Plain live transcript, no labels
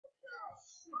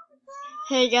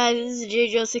Hey guys, this is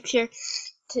JJ6 here.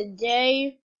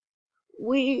 Today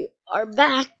we are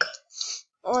back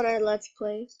on our Let's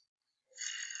Play.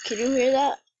 Can you hear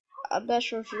that? I'm not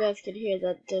sure if you guys can hear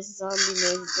that. There's zombie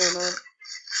noise going on.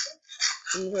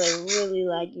 It's like really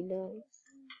laggy now.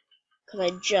 Because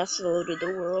I just loaded the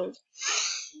world.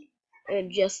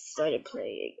 And just started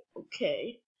playing.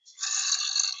 Okay.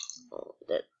 Oh,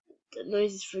 that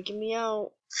noise is freaking me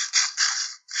out.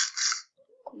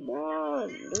 Come on.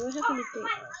 Do I have anything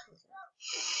else?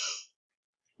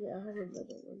 Yeah, I have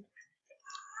another one.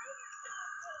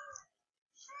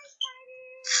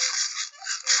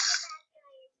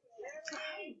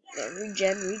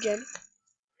 Yeah, regen.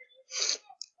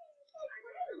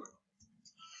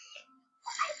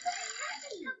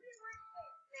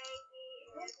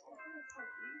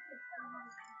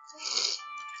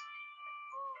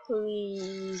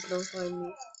 Please don't find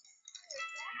me.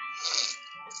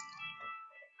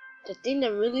 The thing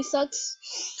that really sucks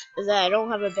is that I don't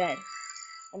have a bed.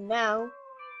 And now,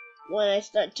 when I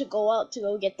start to go out to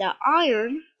go get that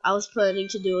iron I was planning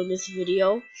to do in this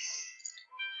video,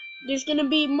 there's gonna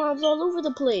be mobs all over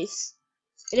the place.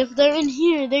 And if they're in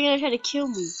here, they're gonna try to kill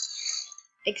me.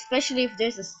 Especially if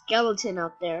there's a skeleton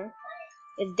out there.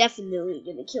 It's definitely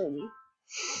gonna kill me.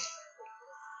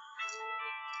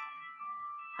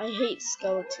 I hate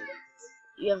skeletons.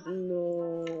 You have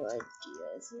no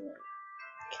idea.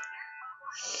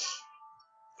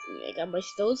 I got my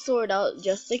stone sword out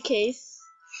just in case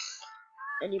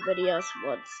anybody else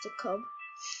wants to come.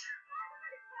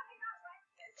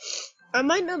 I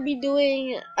might not be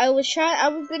doing. I've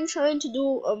been trying to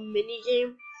do a mini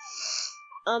game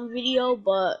video,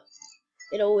 but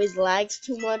it always lags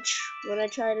too much when I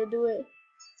try to do it.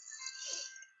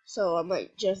 So I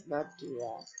might just not do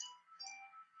that.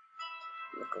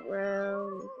 Look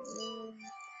around.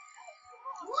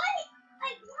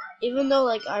 Even though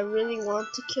I really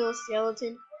want to kill a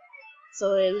skeleton,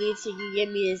 so at least he can give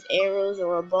me his arrows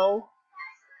or a bow,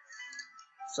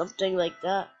 something like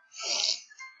that.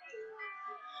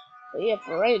 But yeah,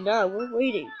 for right now, we're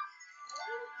waiting.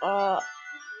 I'm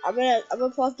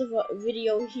gonna pause the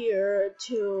video here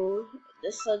till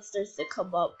the sun starts to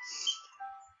come up.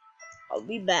 I'll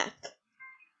be back.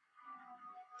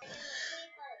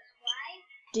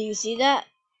 Do you see that?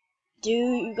 Do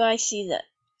you guys see that?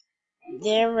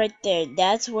 There, right there.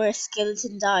 That's where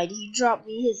Skeleton died. He dropped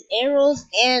me his arrows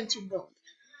and 2 bones.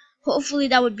 Hopefully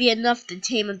that would be enough to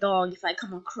tame a dog if I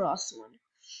come across one.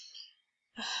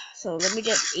 So let me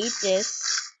just eat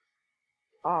this.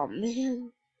 Oh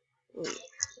man. Wait,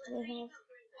 what do I have?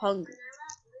 Hunger.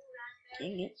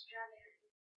 Dang it.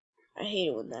 I hate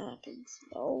it when that happens.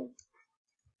 Oh.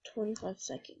 25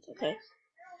 seconds, okay.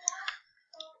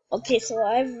 Okay, so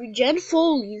I have regen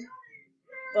fully,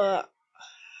 but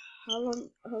how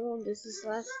long does this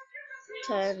last?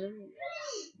 10,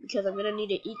 because I'm gonna need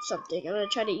to eat something. I'm gonna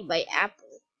try to eat my apple.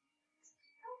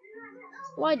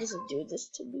 Why does it do this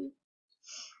to me?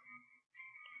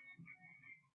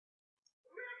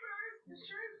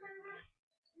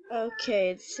 Okay,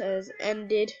 it says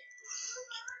ended.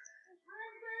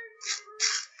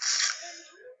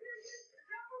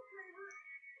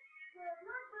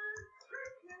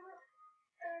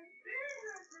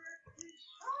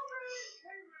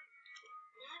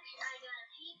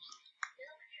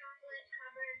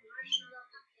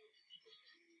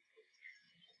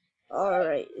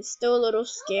 Alright, it's still a little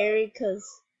scary because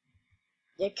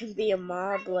there can be a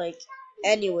mob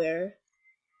anywhere.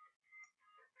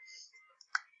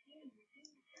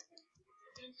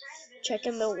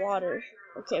 Checking the water.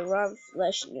 Okay, raw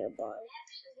flesh nearby.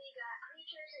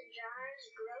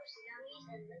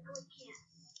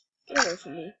 Get away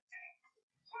from me.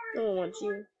 No one wants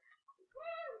you.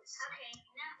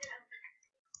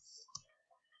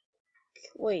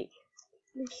 Wait.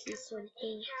 Let me see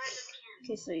something.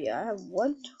 Okay, so yeah, I have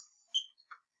one.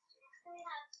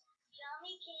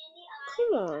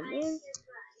 Come on, man.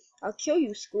 I'll kill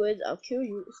you, squid. I'll kill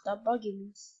you. Stop bugging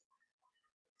me.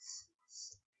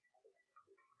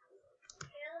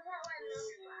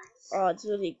 Oh, it's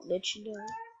really glitchy now.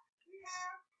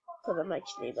 Because I'm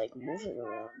actually moving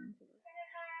around.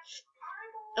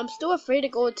 I'm still afraid to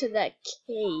go into that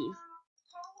cave.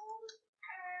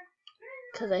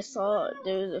 Because I saw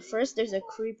there's a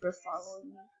creeper following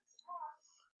me.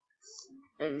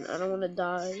 And I don't want to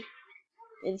die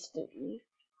instantly.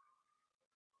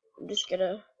 I'm just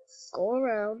gonna go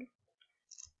around.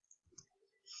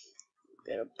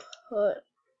 I'm gonna put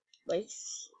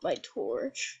my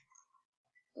torch.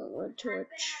 One torch.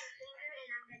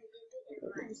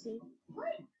 Let me see.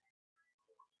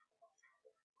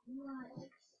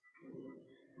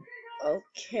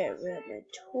 Okay, we have my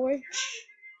torch.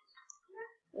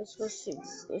 Let's see.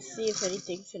 Let's see if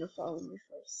anything's gonna follow me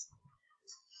first.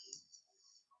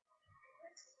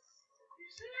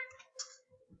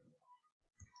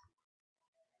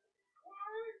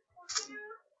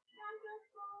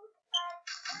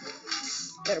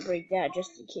 Gotta break that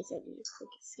just in case I need a quick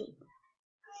escape.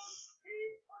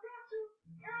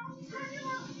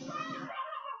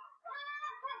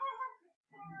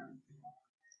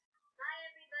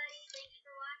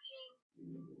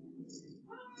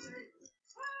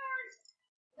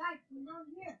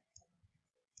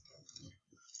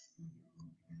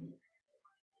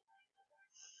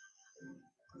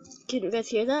 Can you guys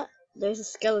hear that? There's a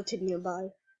skeleton nearby.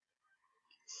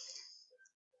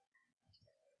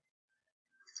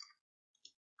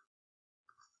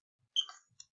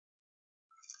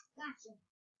 Gotcha.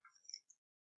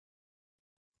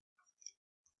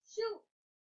 Shoot.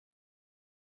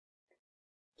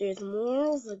 There's more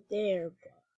over there.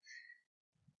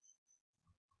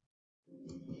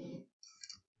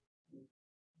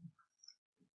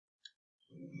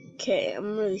 Okay,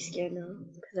 I'm really scared now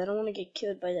because I don't want to get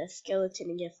killed by that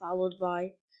skeleton and get followed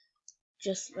by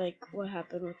just like what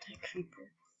happened with that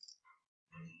creeper.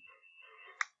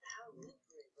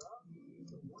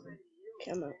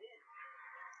 Come on.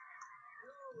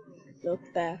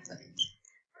 Look back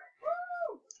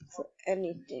for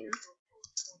anything.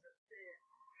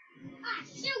 Ah,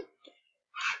 shoot.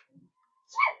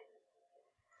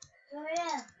 Go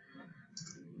ahead.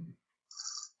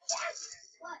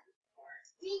 What?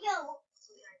 Bingo.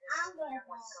 I'm gonna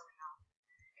fall.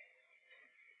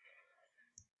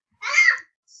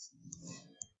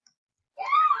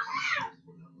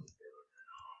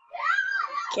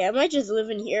 Okay, I might just live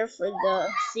in here for the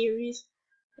series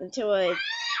until I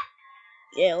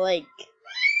get like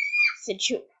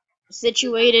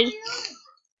situated.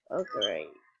 Okay,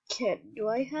 do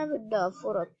I have enough?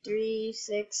 Hold up, 3,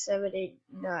 6, 7, 8,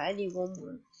 9. I need one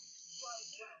more.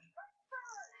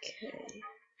 Okay,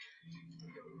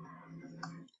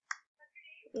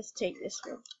 let's take this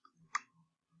one.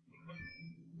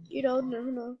 You don't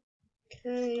never know.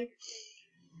 Okay,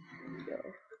 go.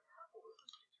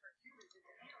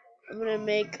 I'm gonna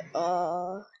make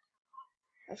a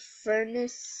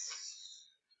furnace.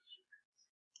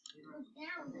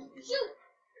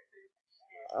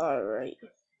 Alright.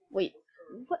 Wait,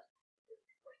 what?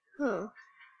 Huh.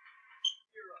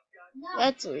 No.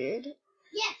 That's weird.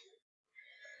 Yes.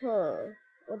 Huh.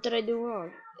 What did I do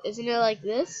wrong? Isn't it like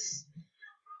this?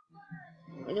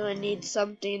 I know I need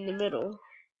something in the middle.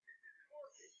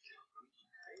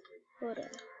 Hold on.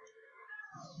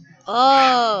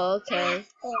 Oh, okay.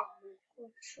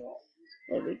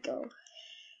 There we go.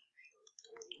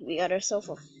 We got ourselves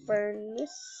a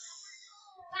furnace.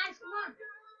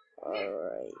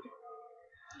 Alright.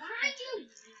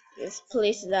 Let's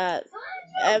place that.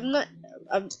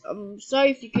 I'm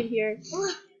sorry if you could hear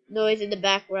noise in the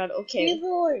background. Okay.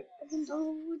 The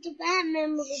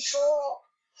Batman before.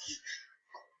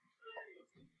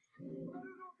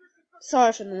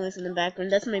 Sorry for the noise in the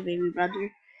background. That's my baby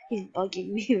brother. He's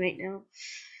bugging me right now.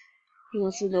 He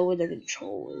wants to know where the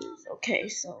control is. Okay,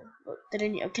 so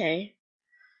okay.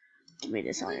 Give me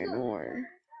this iron ore.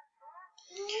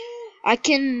 I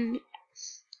can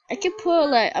put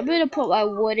like I'm gonna put my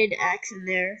wooden axe in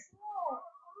there.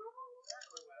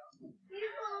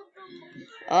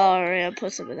 Alright, I'll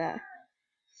put some of that.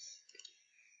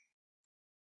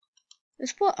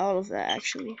 Let's put all of that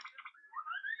actually.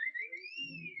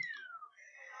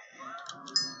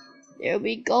 There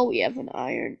we go, we have an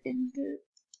iron ingot.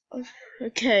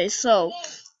 Okay, so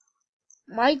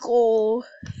my goal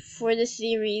for the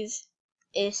series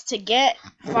is to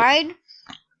find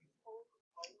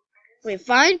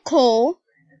coal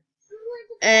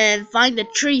and find a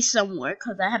tree somewhere,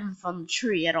 because I haven't found a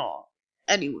tree at all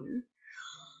anywhere.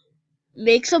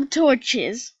 Make some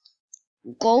torches,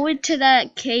 go into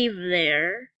that cave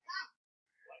there.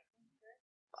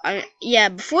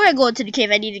 Before I go into the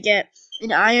cave I need to get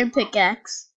an iron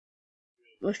pickaxe.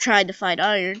 We're trying to find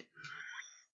iron.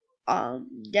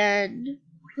 Then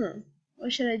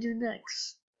what should I do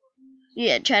next?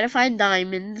 Yeah, try to find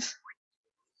diamonds.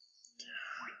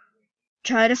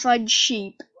 Try to find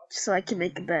sheep so I can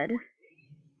make a bed.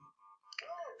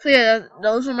 So yeah,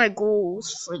 those are my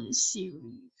goals for this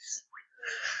series.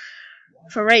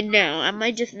 For right now, I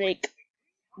might just make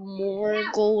more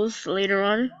goals later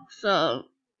on. So,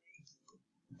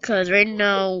 cause right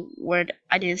now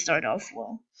I didn't start off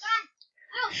well.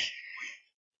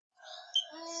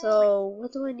 So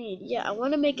what do I need? Yeah, I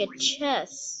want to make a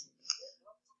chest.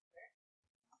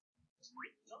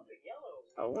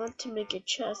 I want to make a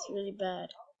chest really bad,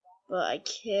 but I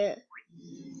can't.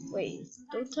 Wait,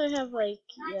 don't I have like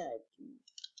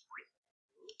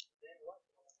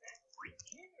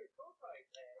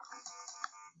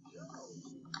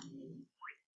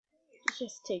Let's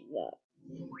just take that.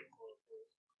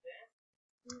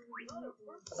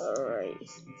 Alright.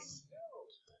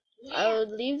 I would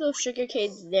leave those sugar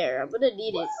canes there. I'm gonna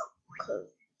need it,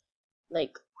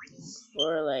 like,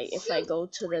 for like if I go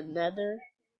to the Nether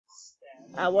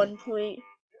at one point,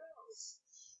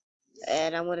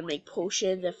 and I want to make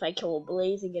potions if I kill a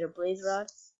blaze and get a blaze rod.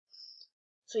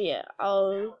 So yeah,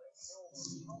 I'm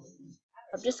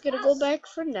just gonna go back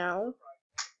for now.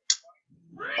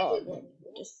 Oh, man,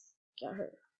 I just got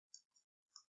hurt.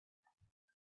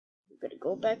 I'm gonna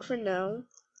go back for now.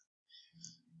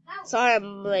 Sorry,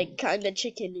 I'm like kinda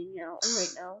chickening out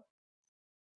right now.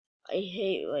 I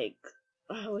hate, like,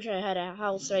 I wish I had a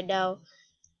house right now.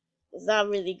 It's not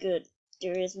really good.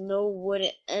 There is no wood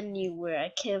anywhere. I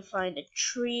can't find a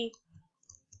tree.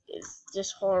 It's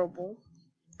just horrible.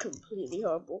 Completely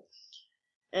horrible.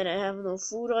 And I have no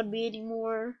food on me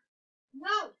anymore.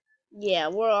 No. Yeah,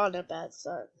 we're on a bad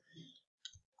start.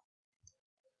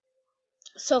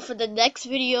 So for the next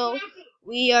video,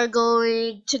 we are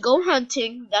going to go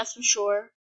hunting, that's for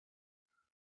sure.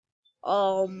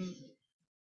 We're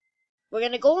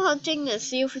gonna go hunting and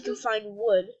see if we can find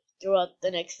wood throughout the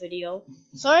next video.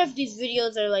 Sorry if these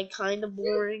videos are like kind of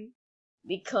boring,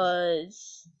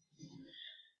 because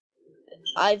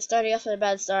I'm starting off at a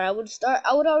bad start.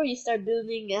 I would already start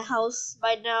building a house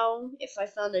by now if I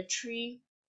found a tree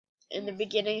in the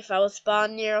beginning. If I was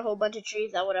spawned near a whole bunch of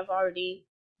trees, I would have already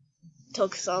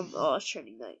took some. Oh, it's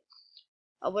turning night.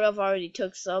 I would have already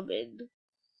took some. And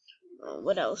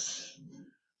what else?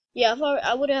 Yeah,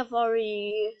 I would have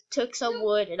already took some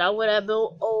wood, and I would have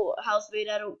built a house made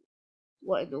out of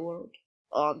what in the world?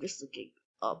 Oh, I'm just looking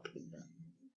up.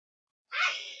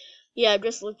 Yeah, I'm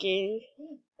just looking.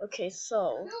 Okay,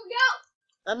 so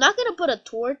I'm not gonna put a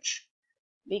torch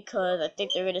because I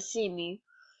think they're gonna see me.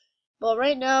 But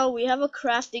right now we have a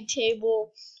crafting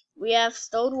table. We have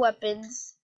stone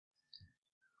weapons.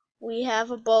 We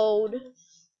have a bow,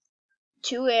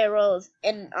 2 arrows,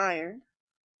 and an iron.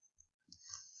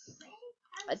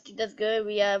 I think that's good.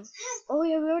 We have. Oh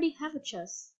yeah, we already have a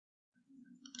chest.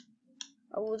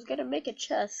 I was gonna make a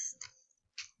chest.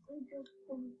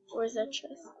 Where's that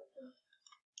chest?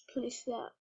 Place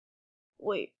that.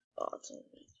 Wait. Oh, it's over.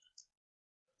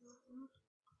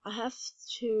 I have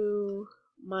to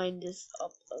mine this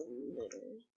up a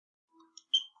little.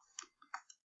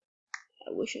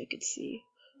 I wish I could see.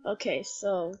 Okay,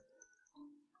 so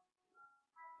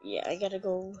yeah, I gotta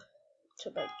go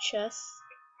to my chest.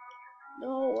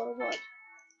 No, what?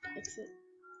 Exit.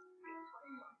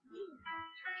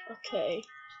 Okay.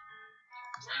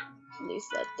 Place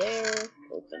that there.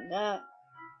 Open that.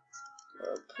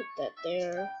 Put that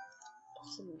there.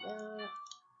 Put some of that.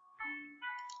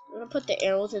 I'm gonna put the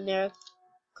arrows in there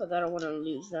because I don't want to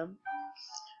lose them.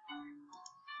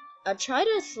 I try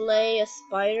to slay a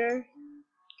spider.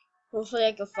 Hopefully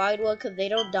I can find one because they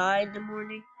don't die in the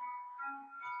morning.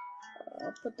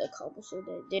 I'll put the cobblestone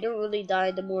there. They don't really die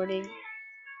in the morning.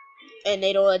 And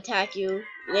they don't attack you.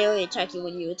 They only attack you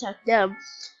when you attack them.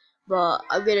 But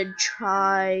I'm gonna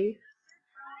try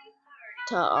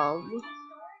to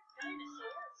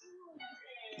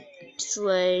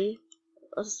slay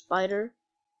a spider.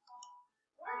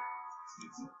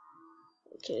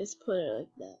 Okay, let's put it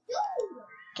like that.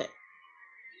 Okay.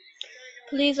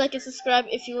 Please like and subscribe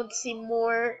if you want to see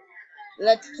more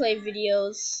Let's Play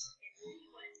videos.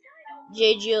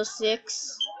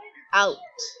 JGO6 out.